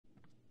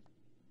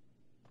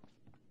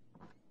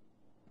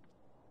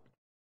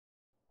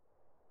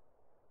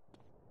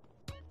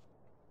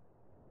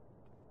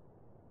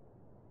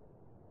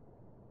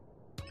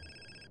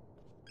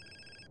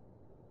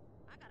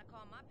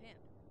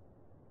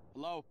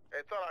Hello?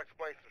 Hey, thought I'd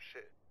explain some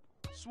shit.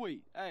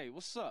 Sweet. Hey,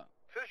 what's up?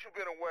 Since you've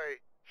been away,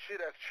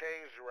 shit has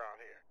changed around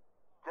here.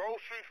 Grove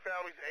Street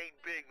families ain't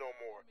big no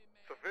more.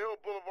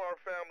 Seville Boulevard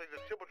families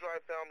and Tipple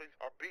Drive families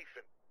are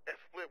beefing and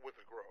split with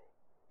the Grove.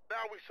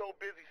 Now we so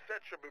busy,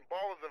 set tripping,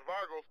 ballers and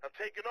Vargos have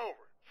taken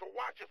over. So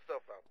watch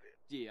yourself out there.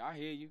 Yeah, I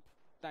hear you.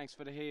 Thanks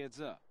for the heads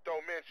up.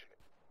 Don't mention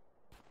it.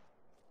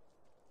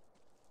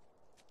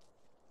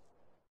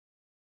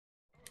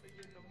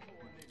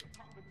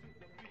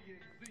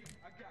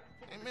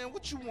 Hey, man,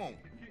 what you want?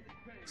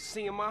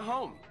 Seeing my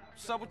homie.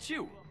 What's up with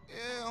you?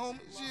 Yeah, homie.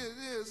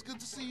 Yeah, it's good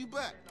to see you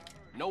back.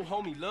 No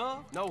homie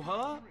love? No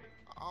hug?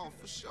 Oh,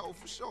 for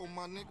sure,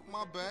 my nigga.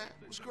 My bad.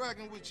 What's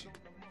cracking with you?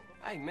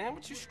 Hey, man,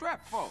 what you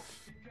strapped for?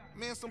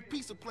 Man, some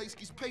pizza place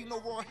keeps paying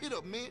over our hit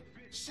up, man.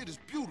 Shit is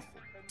beautiful.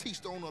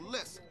 Teach the owner a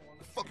lesson.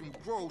 Fucking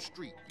Grove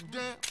Street. You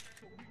down?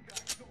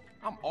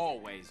 I'm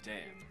always down.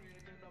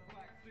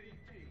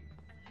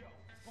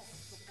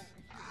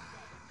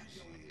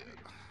 Yeah.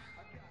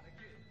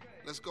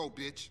 Let's go,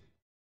 bitch.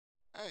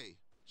 Hey,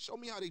 show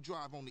me how they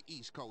drive on the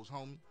East Coast,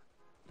 homie.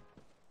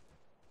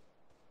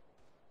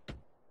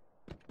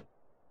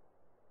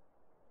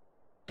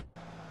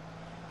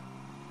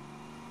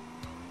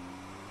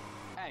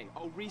 Hey,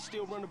 old Reese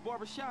still run the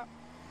barbershop?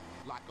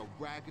 Like a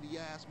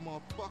raggedy-ass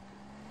motherfucker.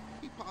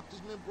 He popped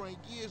his membrane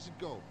years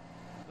ago.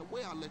 The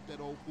way I let that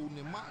old fool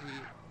in my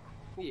head.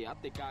 Yeah, I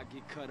think I'll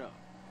get cut up.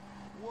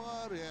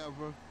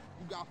 Whatever.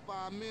 You got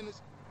 5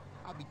 minutes?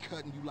 I'll be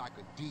cutting you like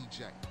a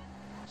DJ.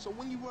 So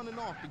when you running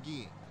off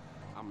again?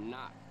 I'm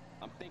not.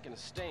 I'm thinking of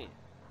staying.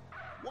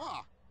 Why?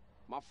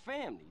 My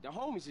family, the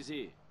homies is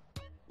here.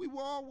 We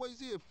were always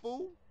here,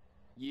 fool.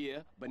 Yeah,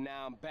 but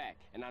now I'm back,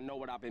 and I know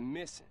what I've been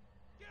missing.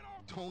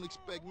 Don't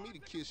expect me to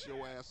kiss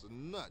your ass or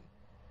nothing.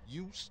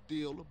 You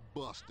still a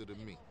buster to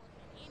me.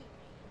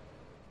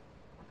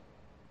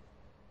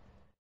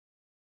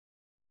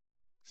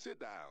 Sit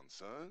down,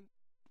 son.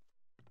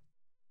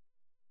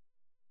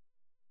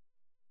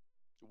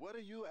 What are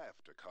you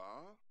after,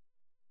 Carl?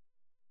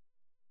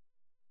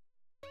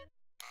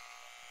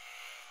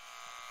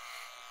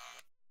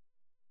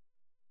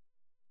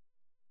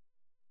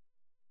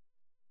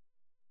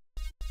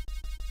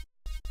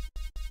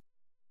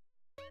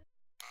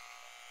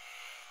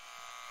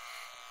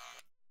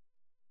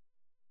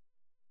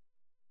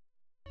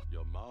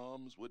 Your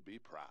moms would be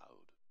proud.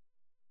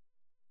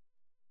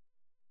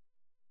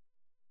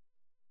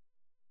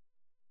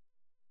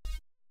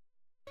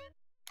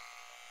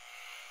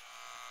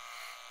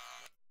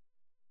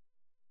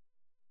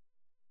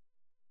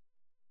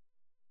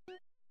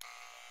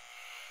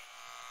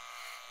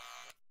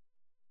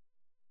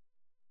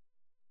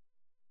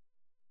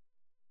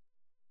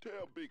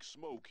 Tell Big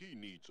Smoke he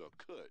needs a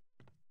cut.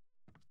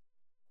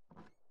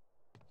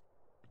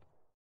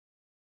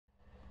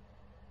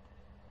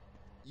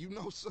 You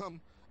know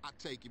something? I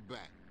take it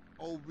back.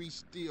 Old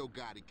Reese still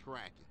got it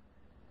cracking.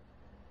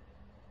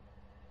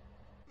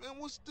 Man,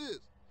 what's this?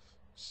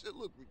 Shit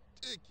look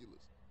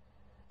ridiculous.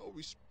 No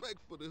respect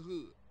for the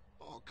hood.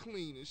 All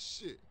clean as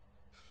shit.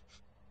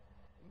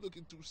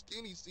 Looking too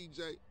skinny,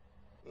 CJ.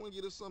 I wanna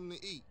get us something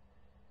to eat.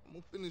 I'm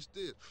gonna finish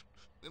this,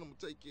 then I'm gonna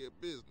take care of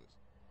business.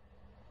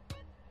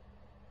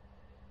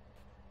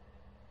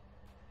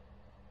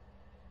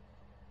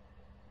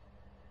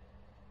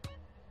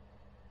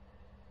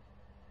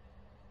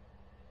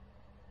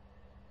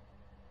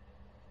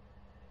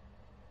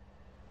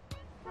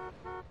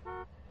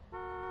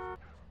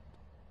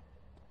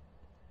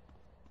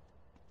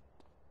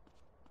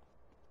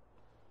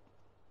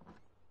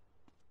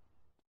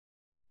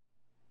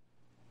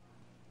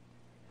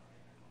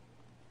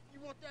 You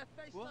want that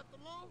face What? left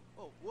alone?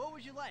 Oh, what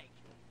would you like?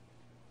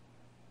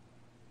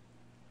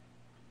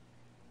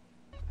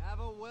 Have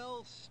a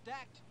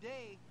well-stacked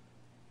day.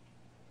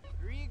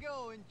 Here you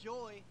go,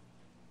 enjoy.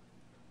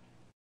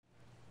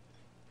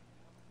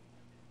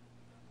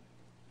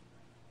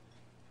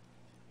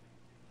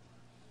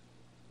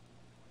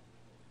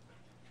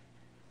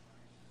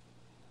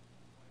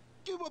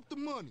 Give up the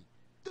money.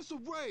 This a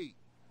raid.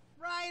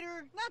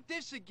 Ryder, not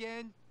this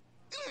again.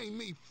 It ain't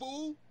me,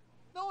 fool.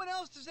 No one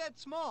else is that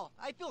small.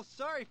 I feel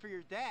sorry for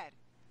your dad.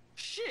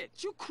 Shit,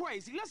 you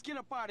crazy. Let's get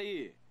up out of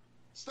here.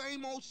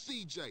 Same old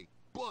CJ.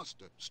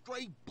 Buster.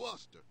 Straight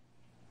Buster.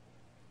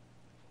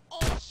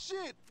 Oh,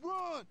 shit!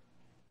 Run!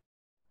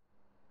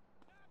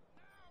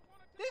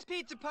 This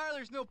pizza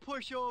parlor's no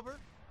pushover.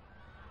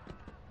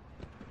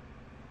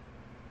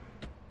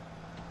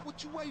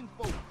 What you waiting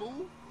for,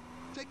 fool?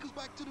 Take us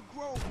back to the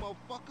Grove,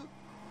 motherfucker.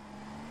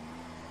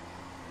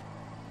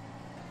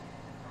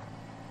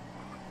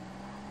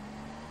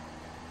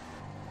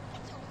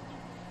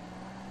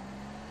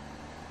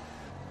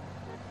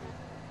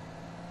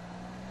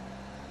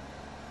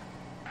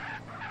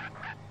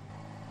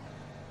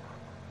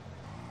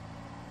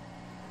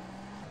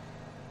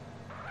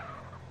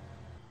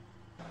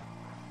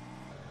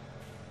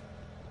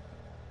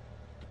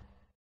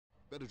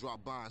 Better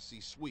drop by and see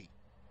Sweet.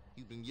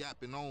 He's been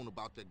yapping on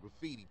about that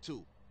graffiti,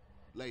 too.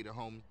 Later,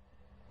 homie.